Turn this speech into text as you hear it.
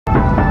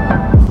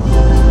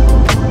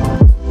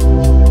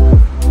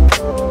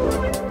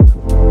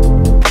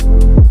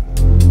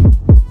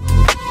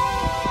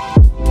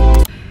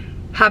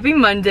Happy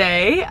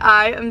Monday.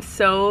 I am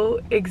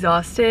so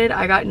exhausted.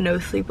 I got no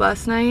sleep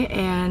last night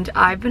and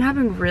I've been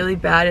having really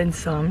bad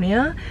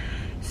insomnia.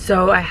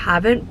 So I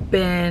haven't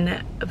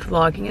been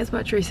vlogging as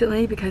much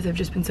recently because I've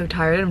just been so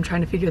tired. I'm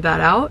trying to figure that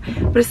out.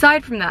 But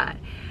aside from that,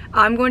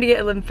 I'm going to get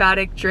a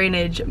lymphatic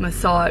drainage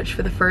massage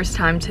for the first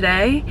time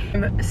today.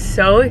 I'm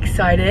so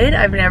excited.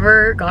 I've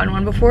never gotten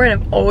one before and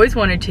I've always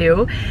wanted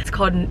to. It's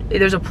called,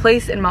 there's a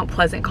place in Mount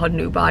Pleasant called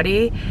New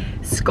Body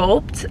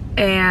Sculpt,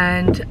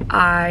 and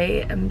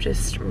I am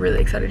just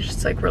really excited to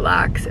just like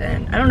relax.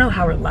 And I don't know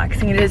how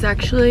relaxing it is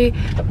actually,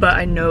 but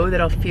I know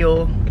that I'll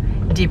feel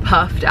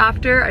depuffed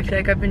after. I feel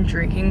like I've been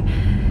drinking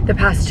the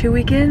past 2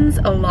 weekends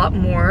a lot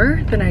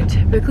more than I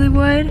typically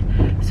would,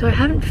 so I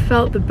haven't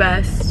felt the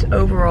best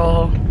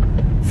overall,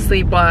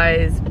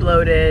 sleep-wise,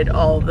 bloated,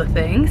 all of the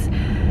things.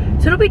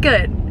 So it'll be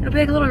good. It'll be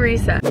like a little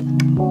reset.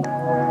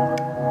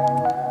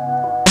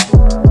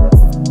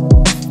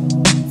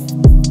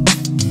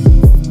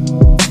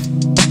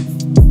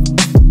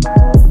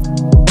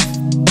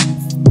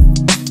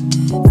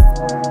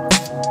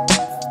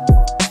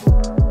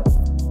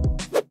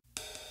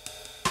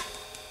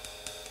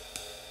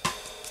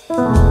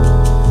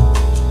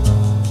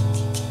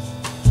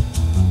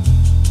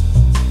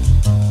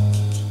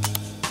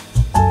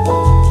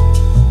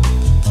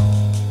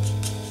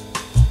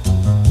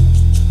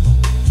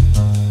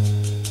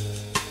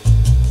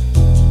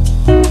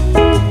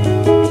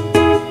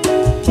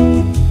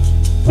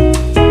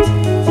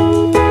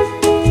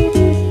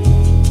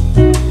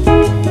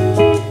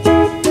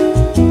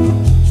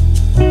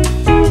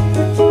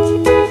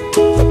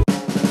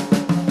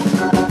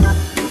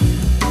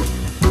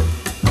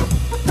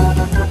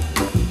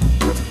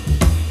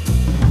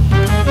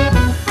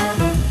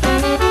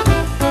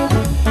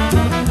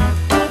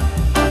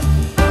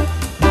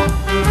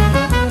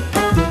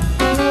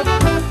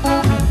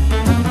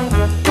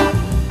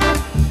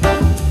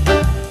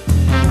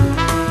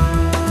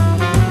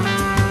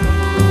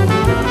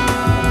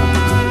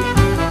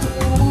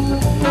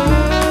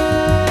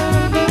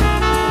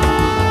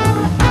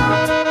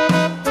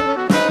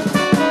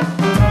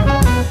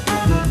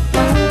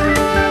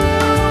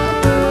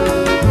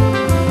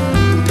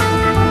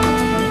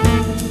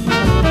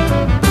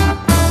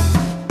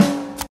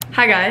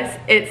 Hi guys,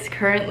 it's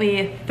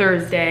currently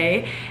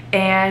Thursday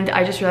and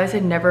I just realized I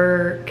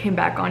never came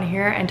back on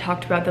here and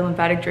talked about the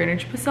lymphatic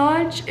drainage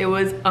massage. It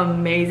was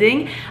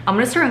amazing. I'm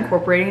gonna start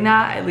incorporating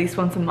that at least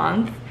once a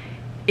month.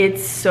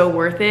 It's so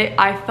worth it.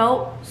 I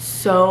felt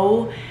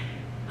so,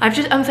 I'm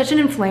such an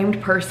inflamed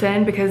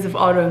person because of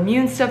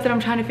autoimmune stuff that I'm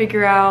trying to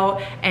figure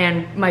out,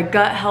 and my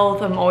gut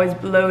health, I'm always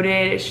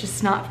bloated. It's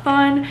just not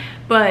fun,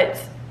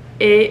 but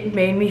it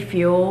made me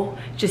feel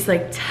just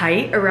like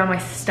tight around my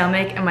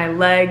stomach and my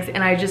legs,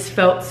 and I just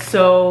felt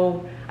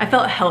so, I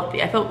felt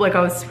healthy. I felt like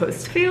I was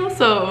supposed to feel,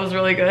 so it was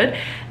really good.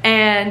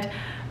 And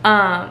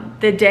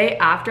the day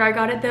after I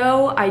got it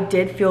though, I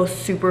did feel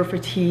super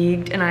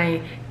fatigued,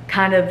 and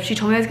she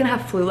told me I was gonna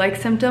have flu-like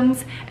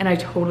symptoms, and I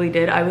totally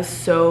did. I was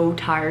so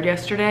tired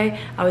yesterday.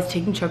 I was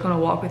taking Chuck on a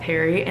walk with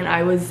Harry and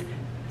I was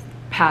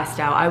passed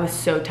out. I was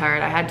so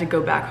tired. I had to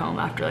go back home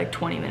after like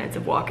 20 minutes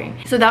of walking.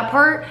 So that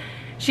part,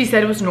 she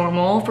said it was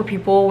normal for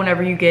people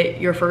whenever you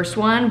get your first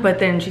one, but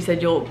then she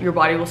said your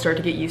body will start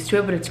to get used to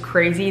it, but it's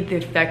crazy the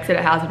effects that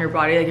it has on your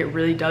body. Like, it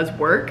really does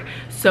work.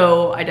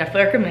 So I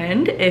definitely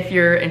recommend if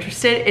you're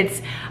interested.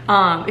 It's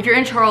if you're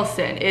in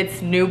Charleston,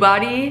 it's New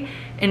Body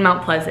in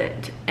Mount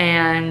Pleasant,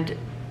 and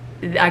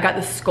I got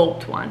the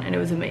Sculpt one and it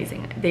was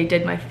amazing. They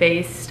did my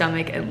face,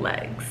 stomach, and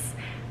legs.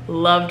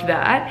 Loved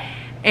that.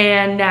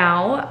 And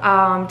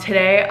now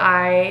today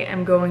I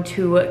am going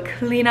to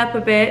clean up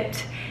a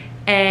bit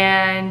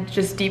and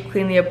just deep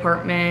clean the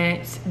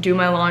apartment, do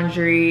my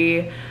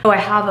laundry. Oh, I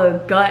have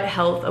a gut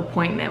health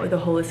appointment with a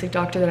holistic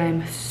doctor that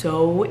I'm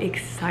so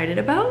excited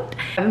about.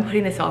 I've been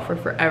putting this off for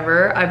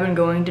forever. I've been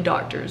going to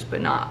doctors, but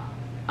not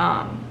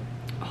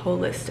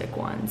holistic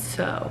ones,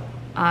 so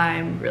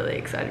I'm really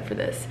excited for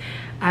this.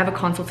 I have a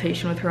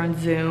consultation with her on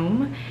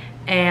Zoom,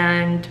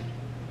 and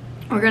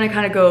we're gonna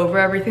kind of go over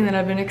everything that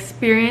I've been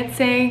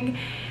experiencing,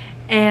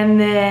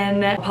 and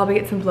then I'll probably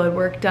get some blood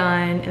work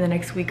done in the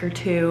next week or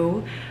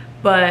two.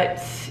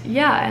 But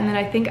yeah, and then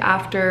I think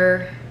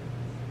after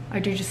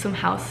I do just some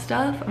house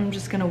stuff, I'm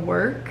just gonna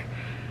work.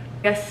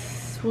 I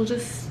guess we'll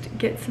just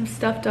get some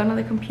stuff done on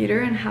the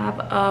computer and have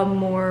a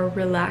more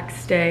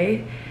relaxed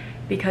day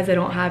because I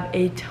don't have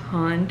a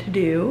ton to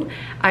do.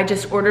 I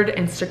just ordered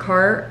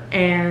Instacart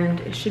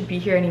and it should be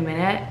here any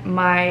minute.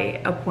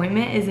 My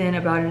appointment is in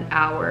about an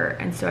hour,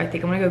 and so I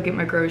think I'm gonna go get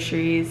my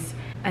groceries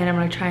and I'm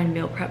gonna try and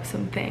meal prep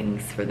some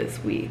things for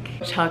this week.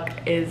 Chuck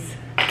is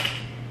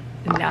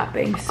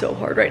napping so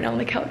hard right now on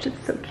the couch.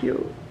 It's so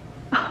cute.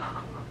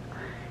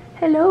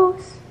 Hello.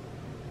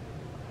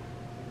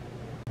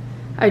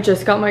 I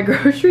just got my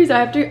groceries.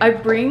 I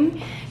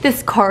bring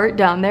this cart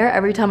down there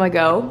every time I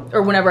go,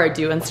 or whenever I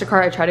do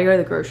Instacart. I try to go to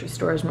the grocery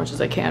store as much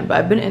as I can, but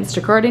I've been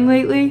Instacarting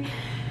lately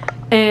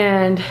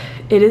and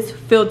it is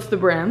filled to the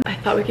brim. I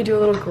thought we could do a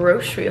little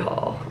grocery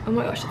haul. Oh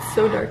my gosh, it's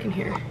so dark in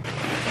here.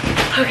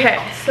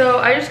 Okay, so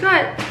I just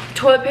got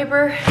toilet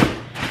paper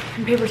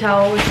and paper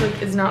towel, which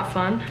like is not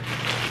fun.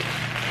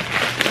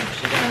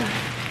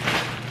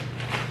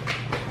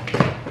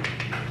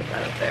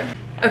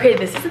 Okay,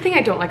 this is the thing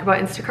I don't like about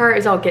Instacart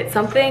is I'll get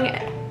something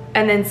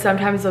and then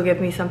sometimes they'll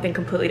give me something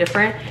completely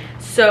different.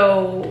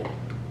 So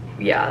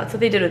yeah, that's what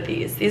they did with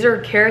these. These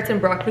are carrots and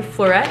broccoli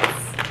florets,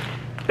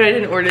 but I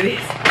didn't order these,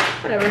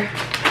 whatever.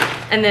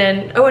 And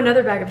then, oh,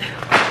 another bag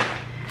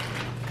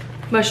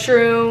of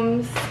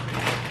mushrooms,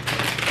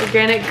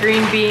 organic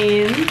green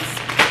beans,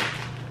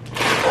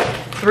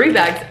 3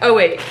 bags, oh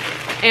wait,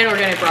 and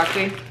organic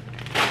broccoli,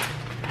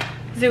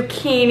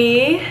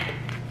 zucchini,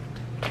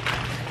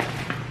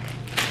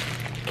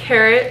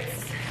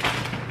 carrots,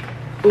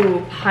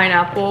 ooh,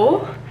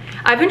 pineapple.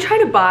 I've been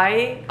trying to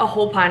buy a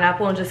whole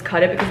pineapple and just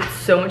cut it because it's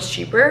so much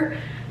cheaper,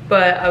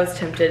 but I was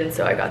tempted and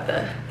so I got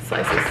the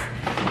slices.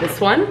 This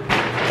one.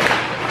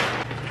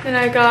 Then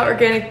I got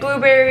organic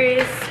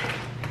blueberries,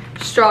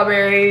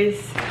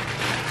 strawberries,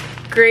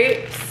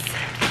 grapes.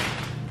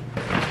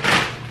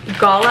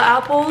 Gala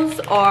apples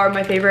are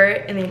my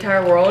favorite in the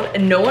entire world,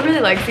 and no one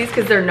really likes these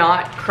because they're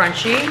not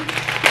crunchy,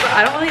 but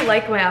I don't really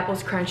like my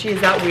apples crunchy.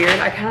 Is that weird?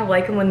 I kind of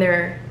like them when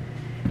they're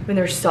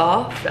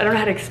soft. I don't know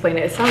how to explain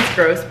it. It sounds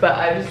gross, but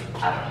I don't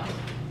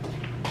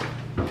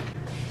know.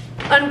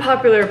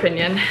 Unpopular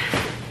opinion.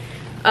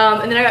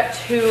 And then I got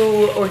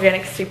 2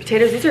 organic sweet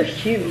potatoes. These are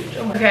huge.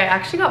 Oh my. Okay, I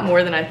actually got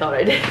more than I thought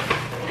I did.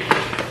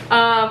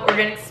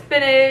 Organic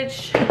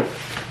spinach,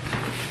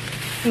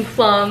 some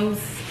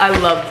plums. I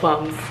love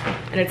plums,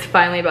 and it's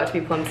finally about to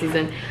be plum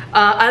season.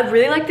 I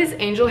really like this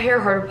angel hair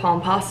heart of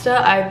palm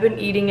pasta. I've been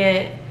eating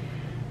it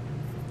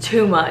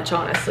too much,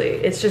 honestly.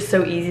 It's just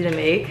so easy to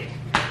make.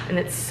 And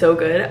it's so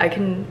good.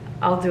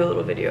 I'll do a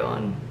little video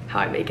on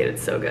how I make it.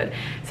 It's so good.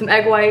 Some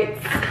egg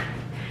whites.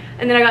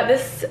 And then I got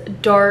this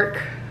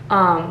dark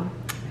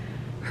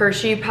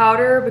Hershey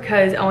powder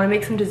because I want to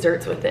make some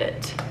desserts with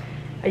it.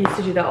 I used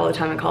to do that all the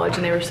time in college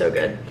and they were so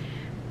good.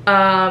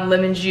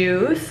 Lemon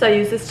juice. I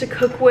use this to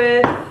cook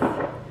with.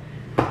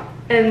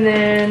 And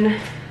then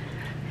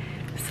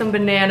some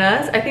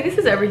bananas. I think this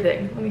is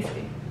everything. Let me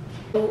see.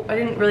 I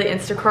didn't really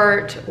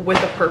Instacart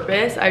with a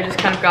purpose. I just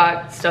kind of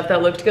got stuff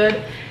that looked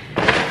good.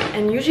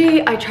 And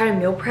usually I try to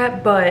meal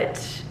prep,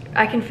 but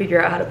I can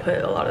figure out how to put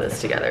a lot of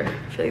this together.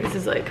 I feel like this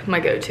is like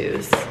my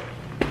go-tos.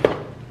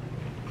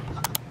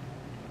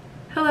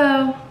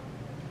 Hello.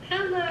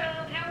 Hello,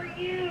 how are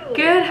you?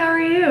 Good, how are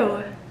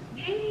you?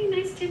 Hey,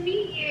 nice to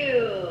meet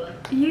you.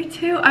 You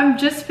too. I'm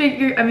just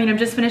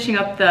finishing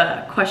up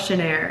the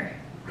questionnaire.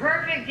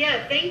 Perfect,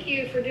 yeah, thank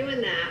you for doing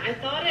that. I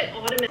thought it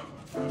automatically.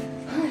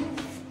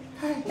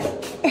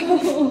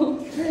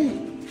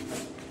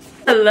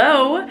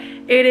 Hello,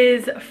 it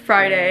is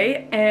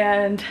Friday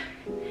and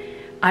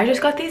I just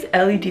got these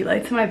LED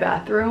lights in my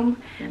bathroom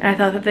and I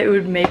thought that they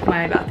would make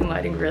my bathroom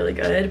lighting really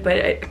good, but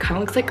it kind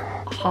of looks like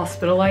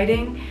hospital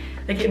lighting.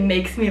 Like it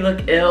makes me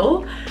look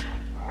ill.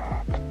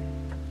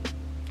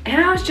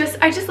 And I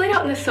just laid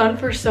out in the sun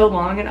for so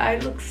long and I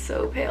look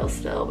so pale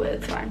still, but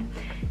it's fine.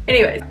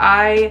 Anyways,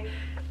 I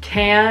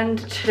tanned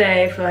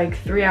today for like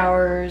 3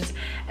 hours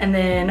and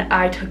then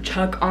I took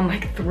Chuck on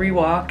like 3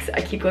 walks. I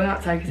keep going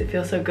outside because it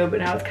feels so good, but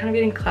now it's kind of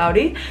getting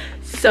cloudy.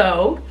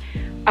 So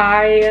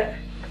I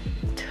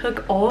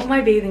took all of my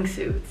bathing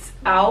suits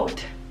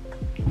out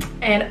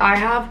and I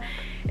have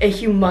a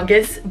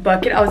humongous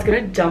bucket. I was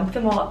gonna dump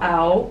them all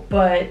out,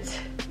 but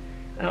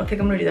I don't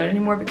think I'm gonna do that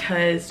anymore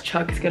because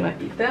Chuck is gonna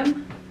eat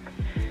them.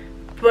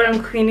 But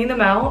I'm cleaning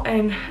them out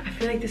and I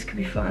feel like this could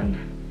be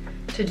fun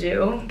to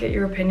do. Get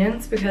your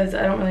opinions because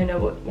I don't really know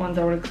what ones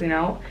I want to clean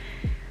out.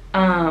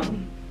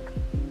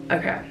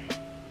 Okay,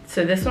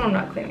 so this one I'm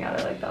not cleaning out.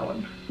 I like that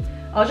one.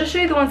 I'll just show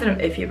you the ones that I'm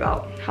iffy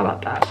about. How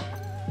about that?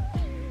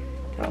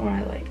 That one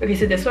I like. Okay,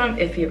 so this one I'm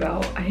iffy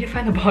about. I need to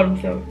find the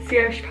bottoms though. See,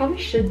 I probably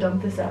should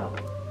dump this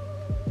out.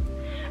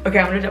 Okay,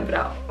 I'm gonna dump it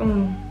out. I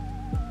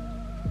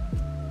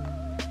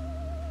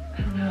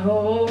don't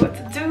know what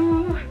to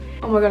do.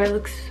 Oh my god, I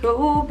look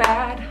so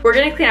bad. We're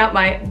gonna clean out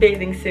my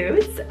bathing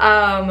suits.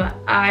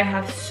 I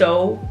have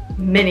so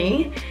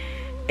many.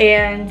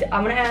 And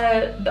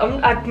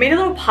I've made a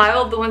little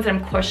pile of the ones that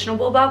I'm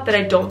questionable about that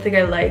I don't think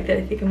I like, that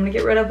I think I'm gonna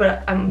get rid of,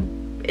 but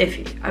I'm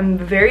iffy. I'm a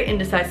very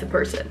indecisive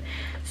person.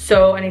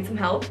 So I need some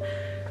help.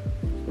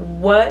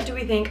 What do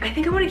we think? I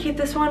think I want to keep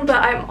this one,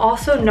 but I'm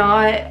also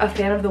not a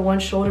fan of the one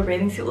shoulder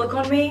bathing suit look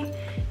on me.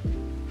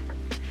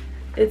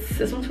 This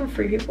one's from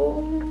Free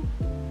People,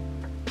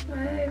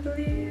 I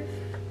believe.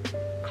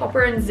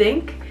 Copper and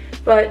zinc,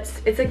 but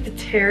it's like the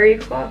terry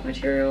cloth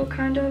material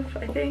kind of,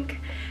 I think.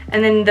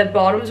 And then the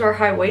bottoms are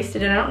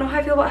high-waisted, and I don't know how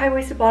I feel about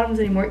high-waisted bottoms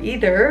anymore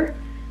either.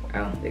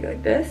 Oh, they go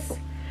like this.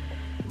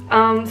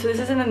 So this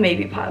is in the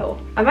maybe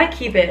pile. I might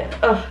keep it.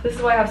 Ugh, this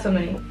is why I have so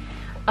many.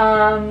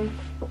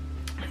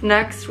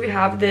 Next we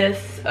have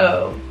this.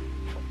 Oh.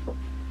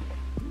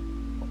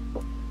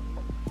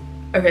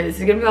 Okay, this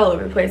is gonna be all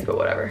over the place, but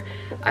whatever.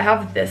 I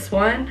have this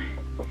one.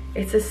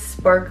 It's a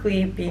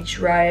sparkly Beach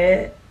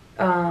Riot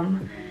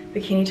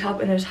bikini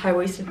top, and there's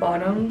high-waisted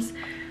bottoms.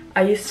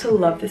 I used to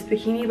love this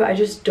bikini, but I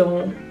just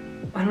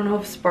don't I don't know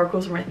if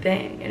sparkles are my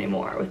thing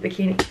anymore with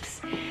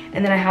bikinis.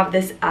 And then I have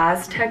this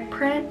Aztec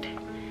print.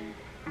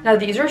 Now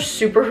these are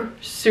super,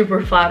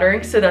 super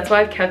flattering, so that's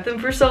why I've kept them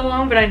for so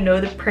long, but I know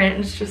the print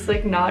is just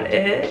like not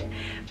it.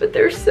 But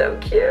they're so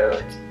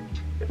cute.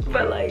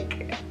 But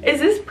like, is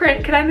this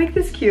print, can I make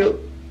this cute?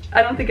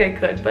 I don't think I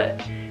could,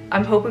 but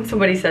I'm hoping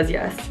somebody says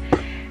yes.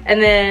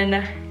 And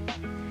then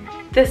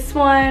this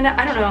one,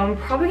 I don't know, I'm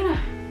probably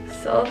gonna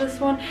sell this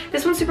one.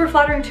 This one's super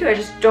flattering too. I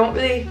just don't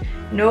really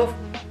know if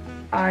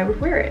I would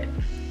wear it.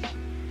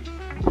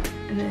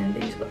 And then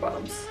these are the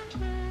bottoms.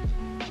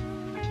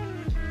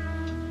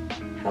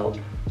 Help.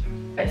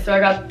 Okay, so I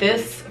got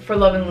this for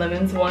Love and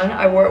Lemons one.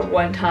 I wore it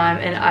one time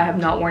and I have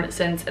not worn it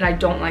since, and I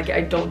don't like it.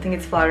 I don't think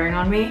it's flattering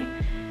on me.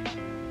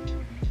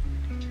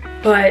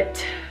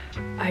 But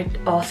I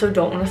also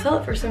don't want to sell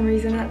it for some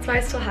reason. That's why I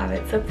still have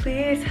it. So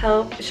please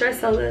help. Should I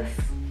sell this?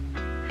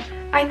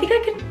 I think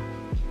I could,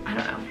 I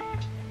don't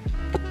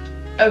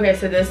know. Okay,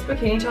 so this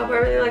bikini top I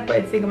really like, but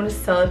I think I'm gonna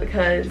sell it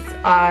because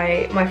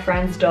my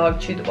friend's dog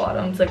chewed the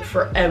bottoms like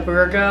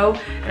forever ago,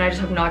 and I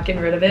just have not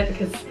gotten rid of it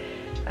because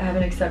I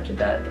haven't accepted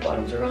that the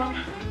bottoms are gone.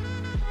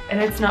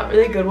 And it's not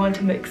really a good one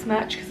to mix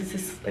match because it's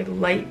this like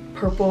light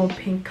purple and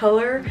pink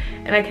color,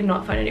 and I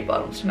cannot find any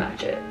bottoms to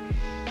match it.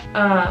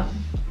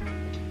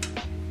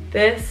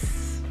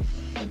 This,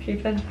 I'm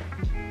keeping.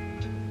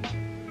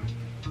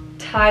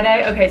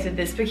 Tie-dye. Okay, so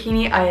this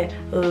bikini, I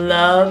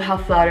love how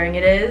flattering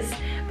it is,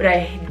 but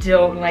I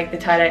don't like the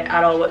tie-dye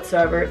at all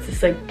whatsoever. It's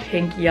this like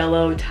pink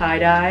yellow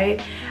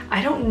tie-dye.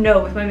 I don't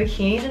know, with my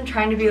bikinis I'm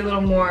trying to be a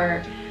little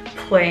more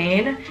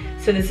plain,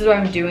 so this is why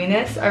I'm doing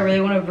this. I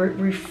really want to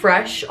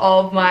refresh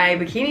all of my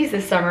bikinis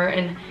this summer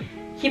and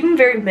keep them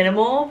very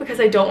minimal because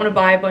I don't want to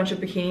buy a bunch of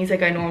bikinis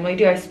like I normally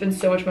do. I spend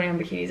so much money on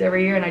bikinis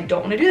every year and I don't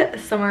want to do that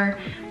this summer.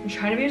 I'm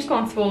trying to be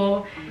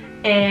responsible,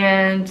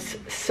 and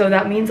so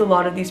that means a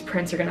lot of these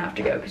prints are gonna have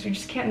to go because you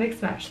just can't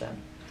mix match them.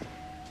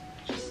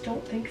 I just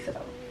don't think so.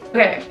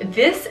 Okay,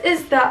 this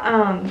is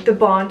the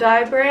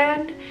Bondi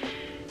brand.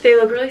 They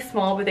look really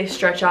small, but they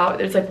stretch out.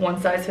 There's like one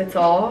size fits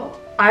all.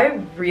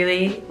 I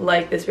really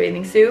like this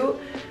bathing suit,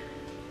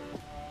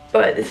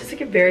 but this is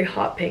like a very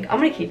hot pink. I'm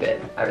gonna keep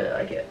it. I really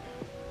like it.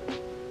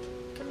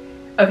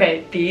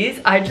 Okay, these,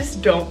 I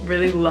just don't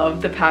really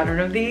love the pattern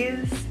of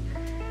these,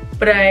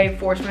 but I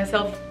force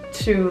myself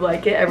to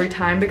like it every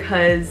time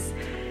because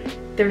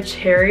they're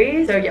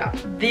cherries. So yeah,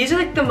 these are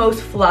like the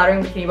most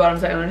flattering bikini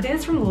bottoms I own. I think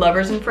it's from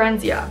Lovers and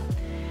Friends, yeah.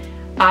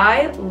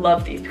 I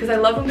love these because I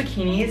love when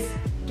bikinis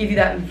give you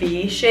that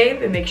V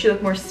shape. It makes you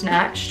look more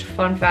snatched,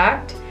 fun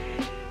fact.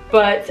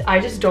 But I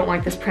just don't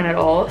like this print at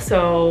all,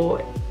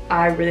 so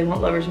I really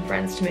want Lovers and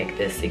Friends to make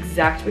this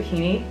exact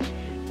bikini,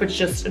 but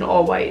just an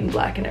all white and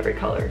black in every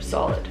color,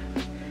 solid.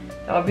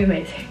 That would be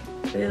amazing.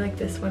 I really like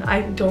this one.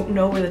 I don't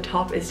know where the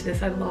top is to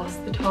this. I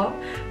lost the top,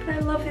 but I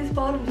love these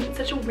bottoms. It's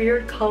such a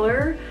weird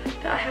color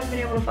that I haven't been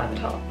able to find the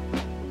top.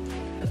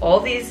 All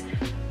these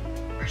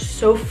are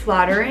so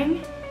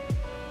flattering,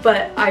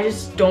 but I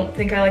just don't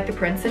think I like the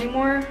prints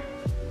anymore.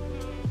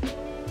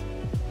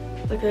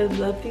 Like, I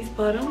love these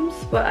bottoms,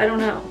 but I don't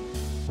know.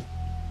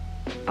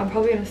 I'm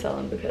probably gonna sell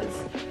them because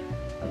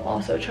I'm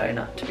also trying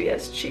not to be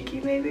as cheeky,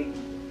 maybe.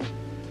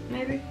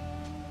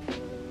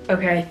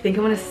 Okay, I think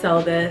I'm gonna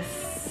sell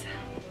this.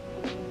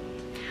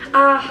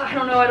 I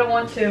don't know, I don't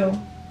want to.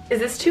 Is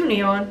this too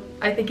neon?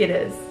 I think it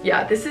is.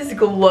 Yeah, this is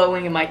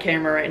glowing in my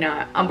camera right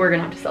now. We're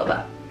gonna have to sell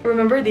that.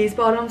 Remember these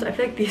bottoms? I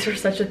feel like these are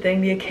such a thing.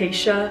 The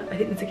acacia, I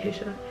think it's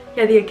acacia.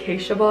 Yeah, the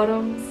acacia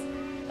bottoms.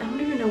 I don't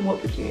even know what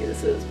bikini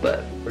this is,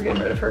 but we're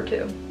getting rid of her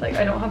too. Like,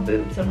 I don't have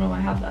boobs, I don't know why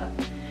I have that.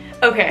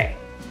 Okay,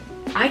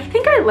 I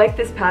think I like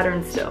this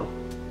pattern still.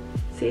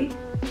 See?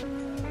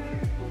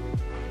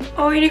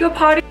 Oh, you need to go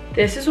potty.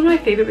 This is one of my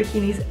favorite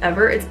bikinis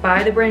ever. It's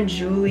by the brand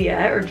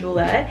Juliet or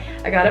Julette.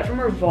 I got it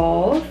from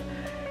Revolve,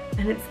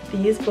 and it's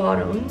these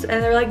bottoms,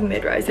 and they're like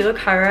mid-rise. They look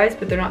high-rise,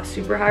 but they're not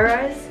super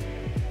high-rise.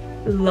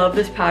 Love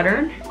this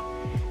pattern.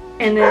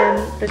 And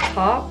then the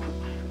top,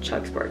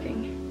 Chuck's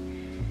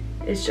barking,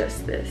 is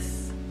just this.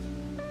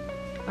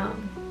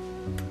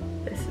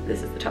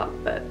 This is the top,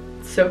 but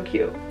so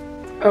cute.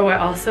 Oh, I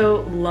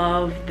also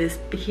love this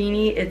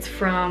bikini. It's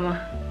from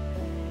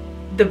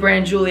the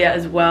brand Juliet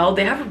as well.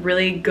 They have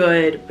really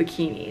good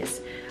bikinis.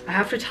 I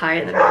have to tie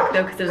it in the back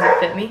though because it doesn't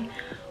fit me.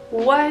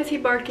 Why is he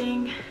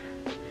barking?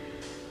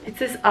 It's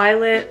this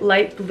eyelet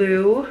light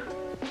blue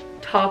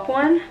top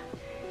one.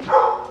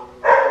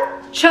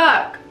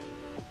 Chuck!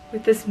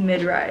 With this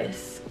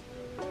mid-rise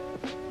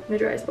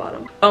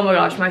bottom. Oh my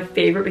gosh, my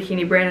favorite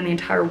bikini brand in the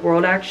entire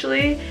world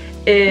actually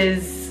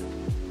is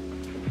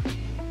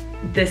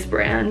this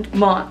brand,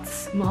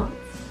 Mott's.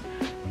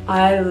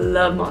 I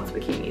love Mott's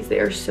bikinis. They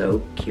are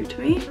so cute to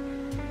me.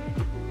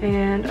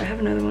 And I have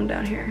another one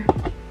down here.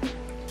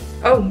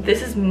 Oh,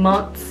 this is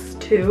Mott's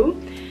too.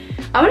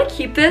 I'm gonna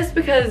keep this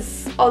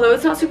because although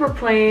it's not super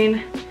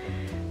plain,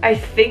 I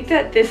think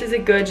that this is a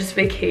good just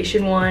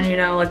vacation one, you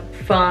know, like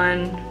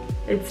fun.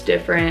 It's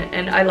different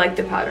and I like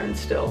the pattern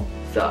still,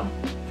 so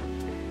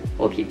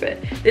we'll keep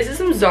it. This is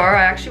some Zara.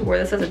 I actually wore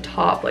this as a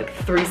top like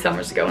 3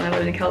 summers ago when I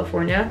lived in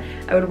California.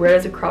 I would wear it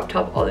as a crop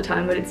top all the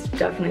time, but it's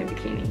definitely a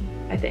bikini,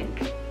 I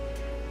think.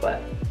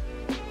 But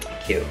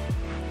cute.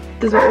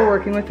 This is what we're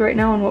working with right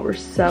now and what we're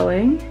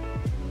selling.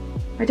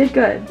 I did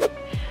good.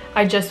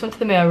 I just went to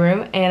the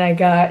mailroom and I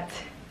got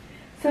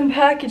some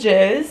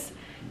packages.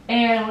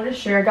 And I wanted to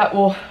share, I got,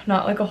 well,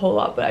 not like a whole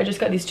lot, but I just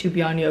got these 2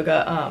 Beyond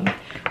Yoga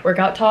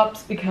workout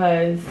tops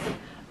because,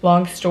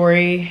 long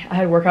story, I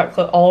had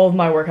all of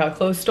my workout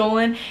clothes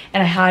stolen,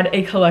 and I had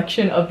a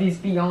collection of these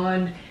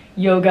Beyond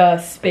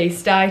Yoga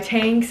space dye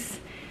tanks,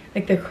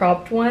 like the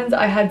cropped ones.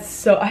 I had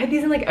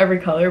these in like every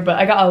color, but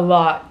I got a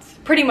lot,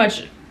 pretty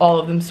much all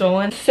of them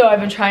stolen. So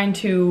I've been trying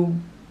to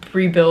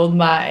rebuild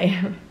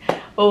my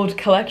old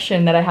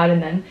collection that I had in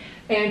them.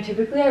 And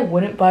typically I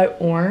wouldn't buy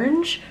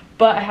orange,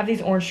 but I have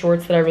these orange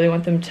shorts that I really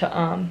want them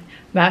to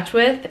match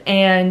with.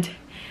 And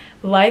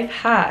life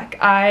hack,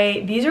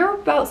 these are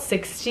about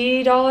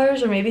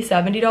 $60 or maybe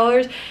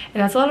 $70, and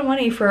that's a lot of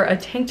money for a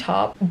tank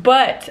top.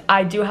 But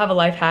I do have a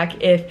life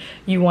hack. If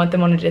you want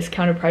them on a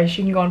discounted price,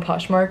 you can go on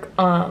Poshmark,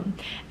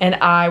 and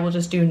I will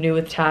just do new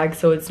with tags,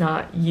 so it's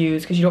not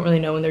used, because you don't really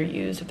know when they're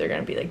used, if they're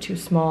gonna be like too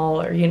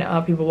small, or you know how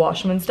people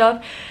wash them and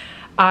stuff.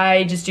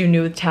 I just do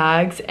new with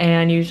tags,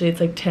 and usually it's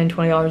like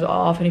 $10–20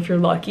 off. And if you're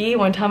lucky,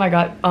 one time I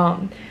got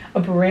a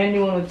brand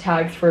new one with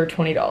tags for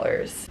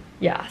 $20.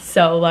 Yeah,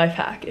 so life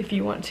hack, if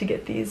you want to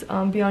get these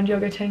Beyond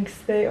Yoga tanks,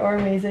 they are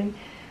amazing.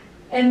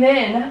 And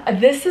then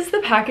this is the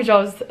package I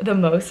was the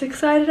most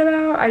excited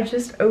about. I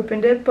just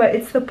opened it, but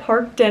it's the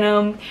Park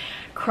Denim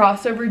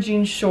crossover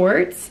jean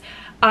shorts.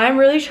 I'm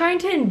really trying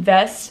to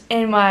invest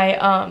in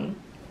my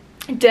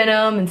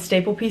denim and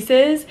staple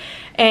pieces,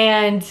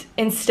 and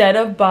instead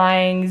of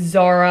buying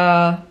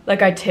Zara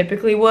like I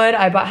typically would,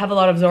 I have a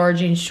lot of Zara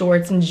jean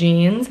shorts and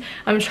jeans.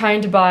 I'm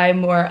trying to buy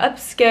more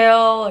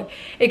upscale, like,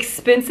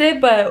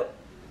 expensive, but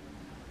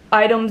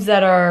items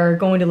that are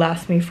going to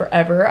last me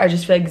forever. I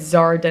just feel like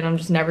Zara denim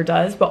just never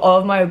does, but all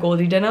of my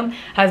Goldie denim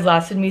has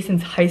lasted me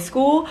since high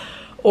school,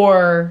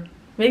 or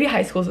maybe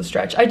high school is a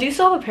stretch. I do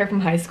still have a pair from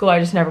high school, I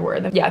just never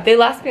wear them. Yeah, they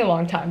last me a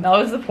long time, that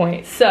was the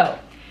point. So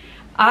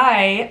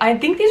I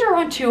think these are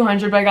around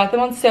 200, but I got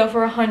them on sale for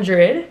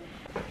 100.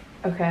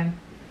 Okay,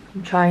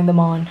 I'm trying them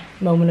on.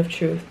 Moment of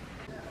truth.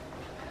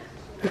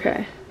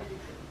 Okay.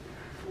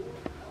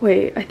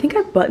 Wait, I think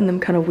I buttoned them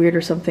kind of weird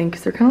or something,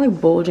 because they're kind of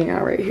like bulging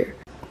out right here.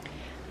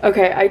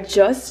 Okay, I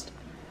just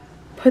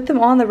put them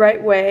on the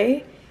right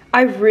way.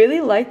 I really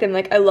like them.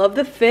 Like, I love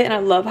the fit, and I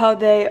love how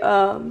they,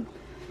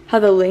 how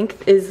the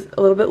length is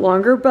a little bit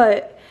longer,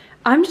 but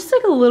I'm just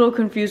like a little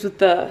confused with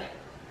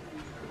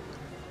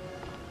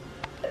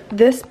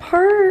this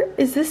part.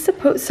 Is this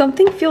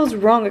something feels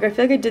wrong? Like, I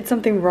feel like I did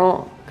something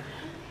wrong.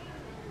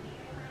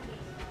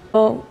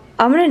 Well,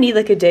 I'm gonna need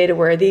like a day to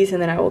wear these,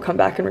 and then I will come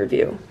back and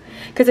review,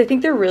 because I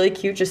think they're really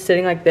cute just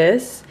sitting like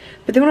this,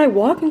 but then when I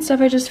walk and stuff,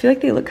 I just feel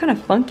like they look kind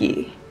of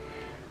funky.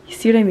 You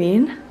see what I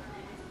mean?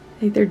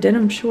 Like, they're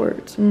denim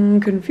shorts.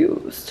 I'm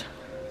confused.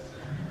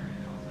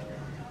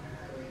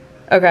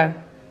 Okay,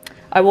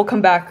 I will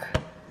come back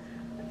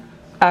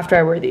after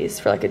I wear these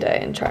for like a day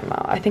and try them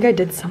out. I think I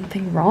did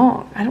something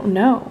wrong. I don't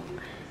know.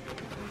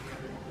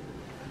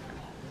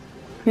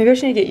 Maybe I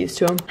should get used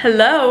to them.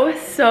 Hello,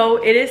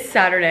 so it is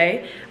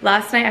Saturday.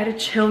 Last night I had a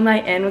chill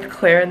night in with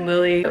Claire and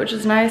Lily, which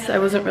is nice. I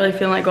wasn't really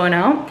feeling like going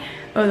out.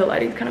 Oh, the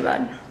lighting's kind of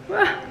bad.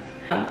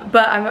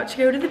 But I'm about to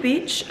go to the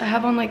beach. I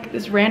have on like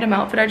this random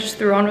outfit I just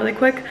threw on really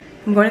quick.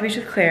 I'm going to the beach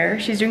with Claire.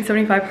 She's doing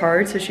 75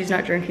 hard, so she's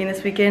not drinking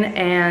this weekend,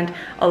 and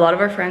a lot of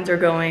our friends are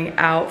going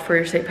out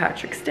for St.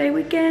 Patrick's Day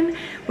weekend.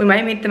 We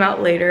might meet them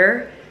out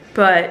later,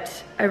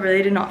 but I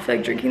really did not feel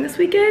like drinking this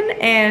weekend,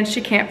 and she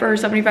can't for her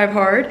 75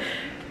 hard.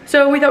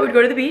 So we thought we'd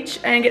go to the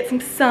beach and get some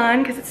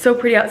sun, because it's so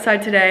pretty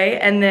outside today,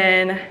 and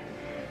then,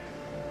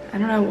 I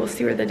don't know, we'll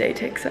see where the day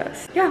takes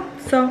us. Yeah,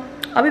 so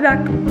I'll be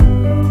back.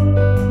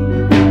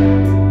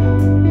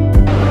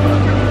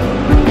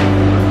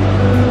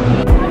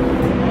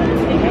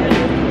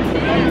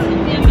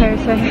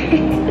 Oh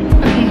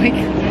my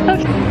God.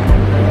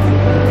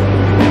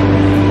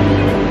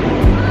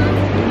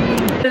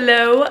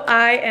 Hello,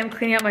 I am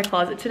cleaning out my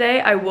closet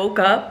today. I woke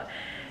up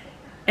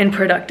in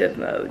productive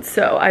mode,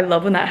 so I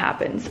love when that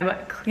happens. I'm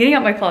cleaning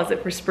out my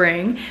closet for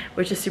spring,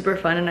 which is super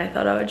fun, and I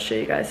thought I would show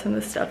you guys some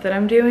of the stuff that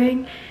I'm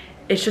doing.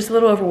 It's just a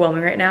little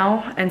overwhelming right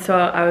now, and so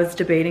I was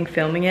debating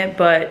filming it,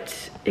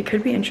 but it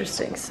could be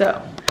interesting.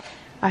 So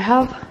I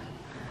have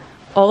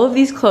all of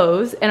these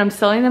clothes, and I'm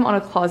selling them on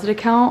a closet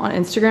account on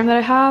Instagram that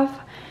I have.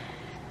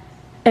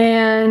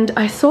 And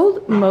I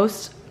sold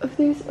most of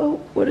these. Oh,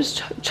 what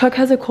is Chuck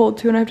has a cold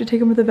too, and I have to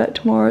take him to the vet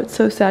tomorrow. It's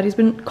so sad. He's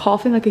been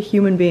coughing like a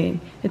human being.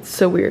 It's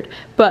so weird.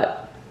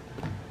 But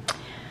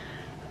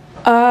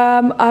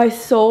I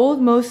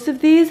sold most of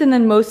these, and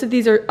then most of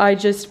these I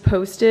just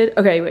posted.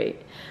 Okay,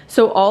 wait.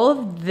 So all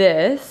of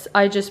this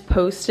I just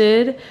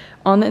posted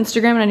on the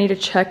Instagram, and I need to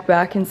check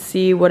back and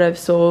see what I've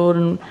sold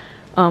and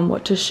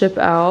what to ship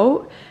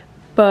out.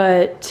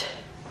 But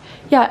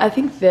yeah, I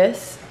think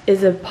this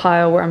is a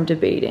pile where I'm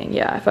debating,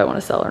 yeah, if I want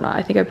to sell or not.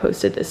 I think I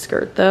posted this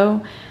skirt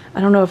though.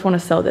 I don't know if I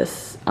want to sell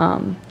this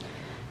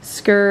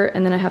skirt,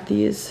 and then I have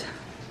these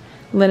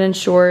linen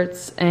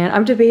shorts, and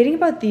I'm debating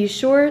about these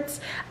shorts.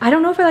 I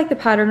don't know if I like the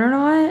pattern or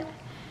not.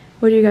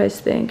 What do you guys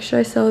think? Should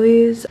I sell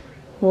these?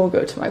 We'll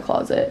go to my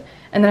closet.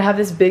 And then I have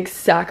this big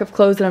sack of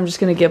clothes that I'm just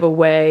gonna give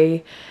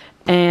away,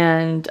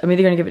 and I'm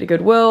either gonna give it to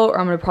Goodwill or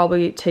I'm gonna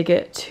probably take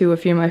it to a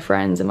few of my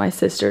friends and my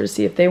sister to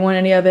see if they want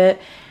any of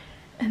it,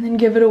 and then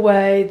give it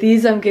away.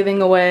 These I'm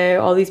giving away,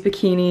 all these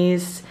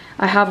bikinis.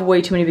 I have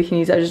way too many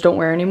bikinis I just don't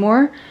wear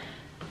anymore,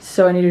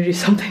 so I need to do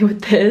something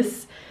with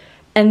this.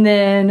 And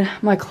then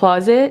my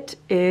closet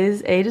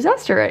is a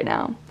disaster right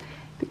now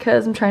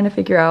because I'm trying to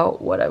figure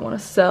out what I want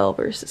to sell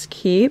versus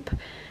keep.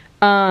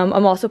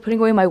 I'm also putting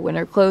away my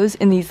winter clothes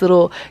in these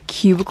little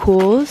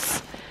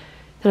cubicles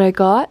that I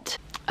got.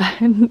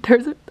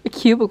 There's a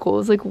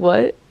cubicles, like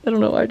what? I don't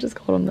know why I just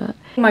called them that.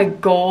 My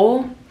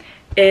goal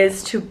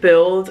is to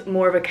build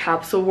more of a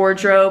capsule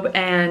wardrobe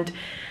and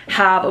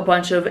have a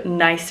bunch of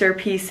nicer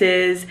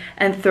pieces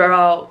and throw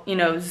out, you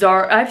know,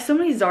 Zara. I have so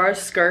many Zara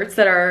skirts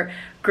that are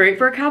great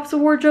for a capsule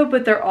wardrobe,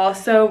 but they're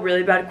also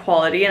really bad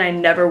quality and I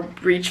never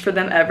reach for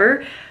them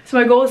ever. So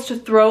my goal is to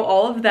throw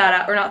all of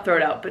that out, or not throw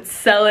it out, but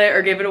sell it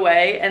or give it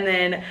away, and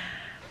then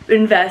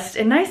invest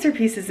in nicer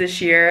pieces this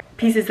year.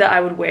 Pieces that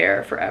I would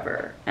wear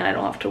forever and I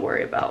don't have to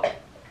worry about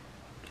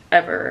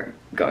ever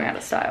going out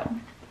of style.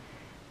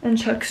 And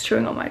Chuck's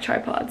chewing on my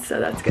tripod, so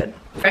that's good.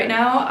 Right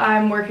now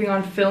I'm working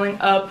on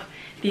filling up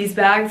these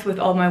bags with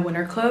all my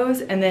winter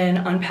clothes and then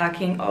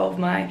unpacking all of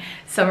my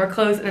summer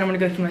clothes, and then I'm gonna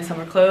go through my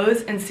summer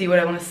clothes and see what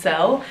I want to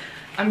sell.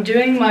 I'm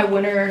doing my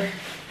winter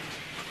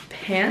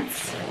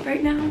pants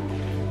right now,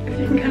 if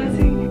you can kind of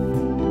see.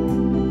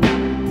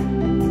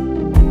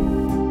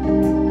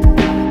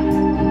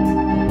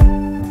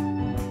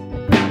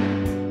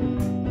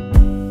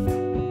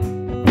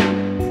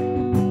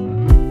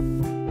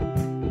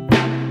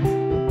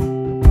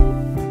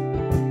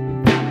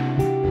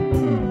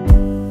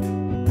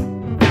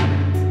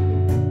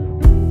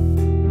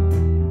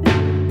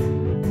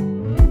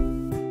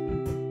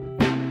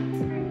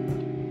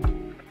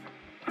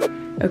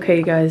 Okay,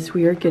 you guys,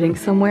 we are getting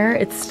somewhere.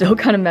 It's still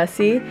kind of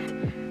messy.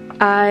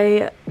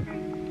 I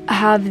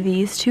have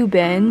these two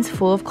bins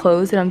full of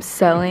clothes that I'm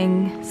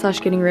selling /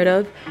 getting rid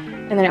of.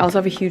 And then I also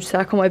have a huge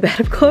sack on my bed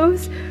of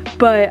clothes.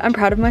 But I'm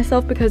proud of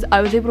myself because I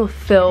was able to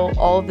fill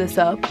all of this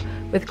up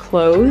with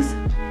clothes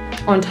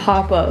on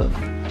top of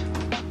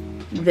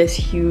this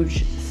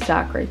huge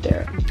sack right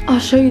there. I'll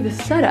show you the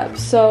setup.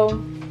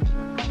 So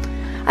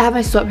I have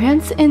my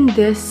sweatpants in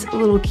this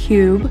little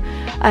cube.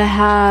 I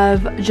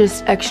have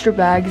just extra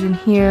bags in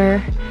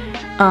here.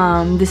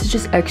 This is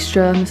just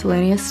extra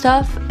miscellaneous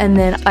stuff. And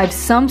then I have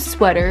some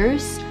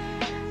sweaters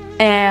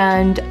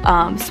and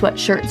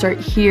sweatshirts right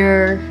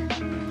here.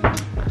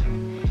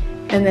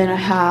 And then I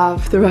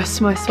have the rest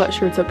of my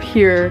sweatshirts up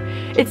here.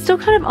 It's still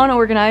kind of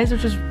unorganized,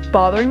 which is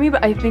bothering me,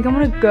 but I think I'm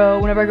gonna go,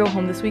 whenever I go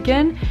home this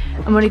weekend,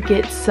 I'm gonna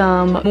get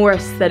some more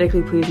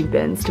aesthetically pleasing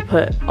bins to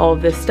put all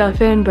of this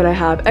stuff in. But I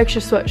have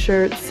extra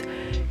sweatshirts,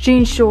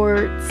 jean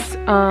shorts,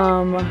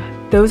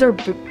 those are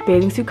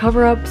bathing suit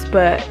cover-ups,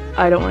 but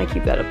I don't want to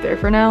keep that up there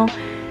for now.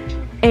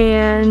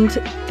 And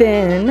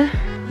then,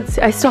 let's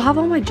see, I still have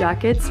all my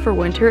jackets for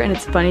winter, and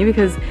it's funny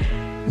because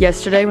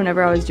yesterday,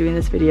 whenever I was doing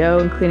this video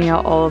and cleaning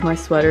out all of my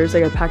sweaters,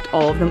 like I packed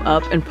all of them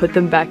up and put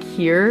them back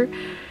here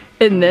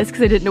in this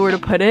because I didn't know where to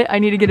put it. I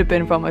need to get a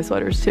bin for all my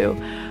sweaters too.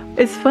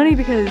 It's funny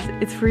because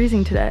it's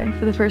freezing today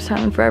for the first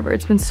time in forever.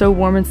 It's been so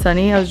warm and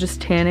sunny. I was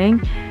just tanning,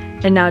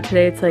 and now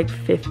today it's like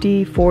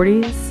 50,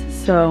 40s,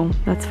 so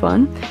that's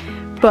fun.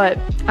 But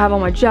I have all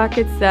my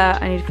jackets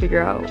that I need to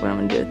figure out what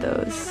I'm gonna do with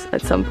those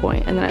at some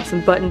point. And then I have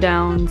some button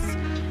downs,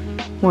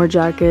 more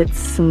jackets,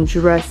 some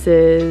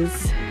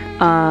dresses,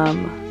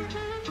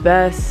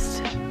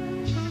 vest.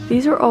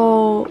 These are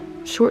all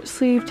short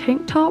sleeve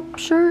tank top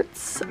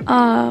shirts,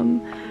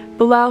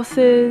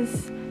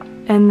 blouses,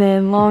 and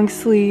then long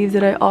sleeves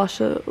that I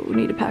also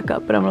need to pack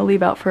up, but I'm gonna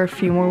leave out for a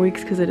few more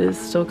weeks because it is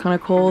still kind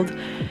of cold.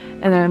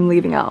 And then I'm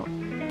leaving out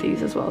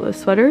these as well, those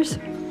sweaters.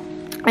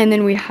 And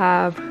then we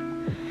have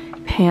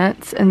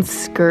pants and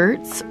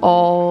skirts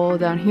all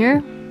down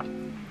here,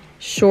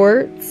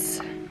 shorts,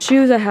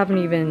 shoes I haven't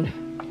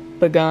even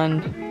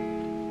begun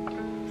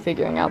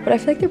figuring out, but I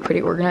feel like they're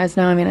pretty organized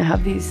now. I mean, I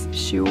have these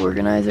shoe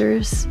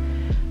organizers.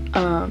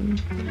 Oh,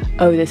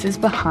 this is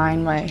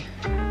behind my,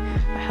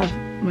 I have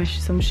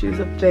some shoes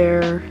up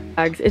there.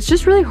 It's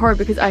just really hard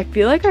because I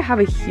feel like I have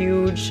a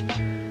huge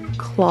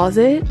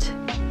closet,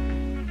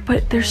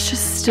 but there's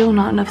just still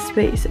not enough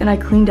space. And I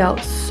cleaned out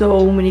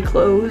so many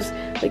clothes,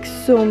 like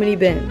so many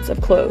bins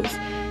of clothes,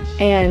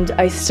 and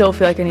I still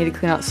feel like I need to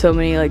clean out so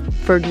many. Like,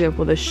 for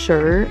example, this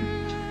shirt.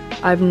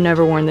 I've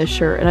never worn this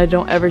shirt and I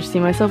don't ever see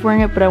myself wearing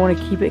it, but I want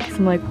to keep it because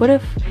I'm like, what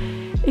if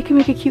it can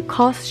make a cute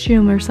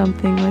costume or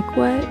something? Like,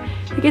 what?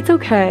 Like, it's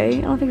okay.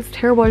 I don't think it's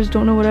terrible. I just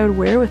don't know what I would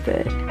wear with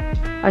it.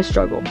 I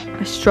struggle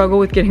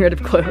with getting rid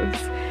of clothes.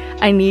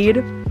 I need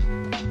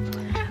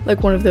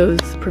like one of those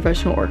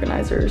professional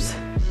organizers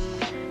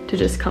to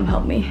just come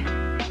help me.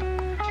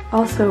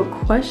 Also,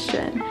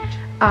 question,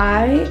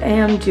 I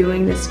am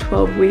doing this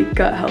 12-week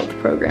gut health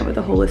program with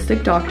a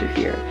holistic doctor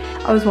here.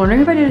 I was wondering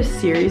if I did a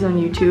series on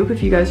YouTube,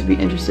 if you guys would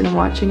be interested in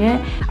watching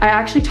it. I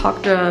actually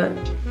talked to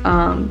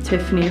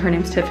Tiffany, her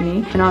name's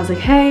Tiffany, and I was like,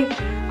 hey,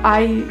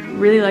 I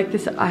really like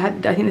this. I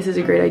think this is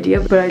a great idea,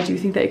 but I do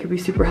think that it could be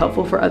super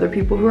helpful for other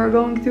people who are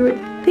going through it.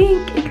 I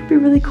think it could be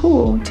really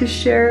cool to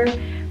share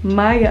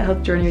my gut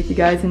health journey with you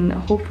guys, and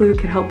hopefully it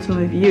could help some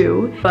of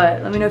you.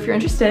 But let me know if you're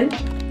interested.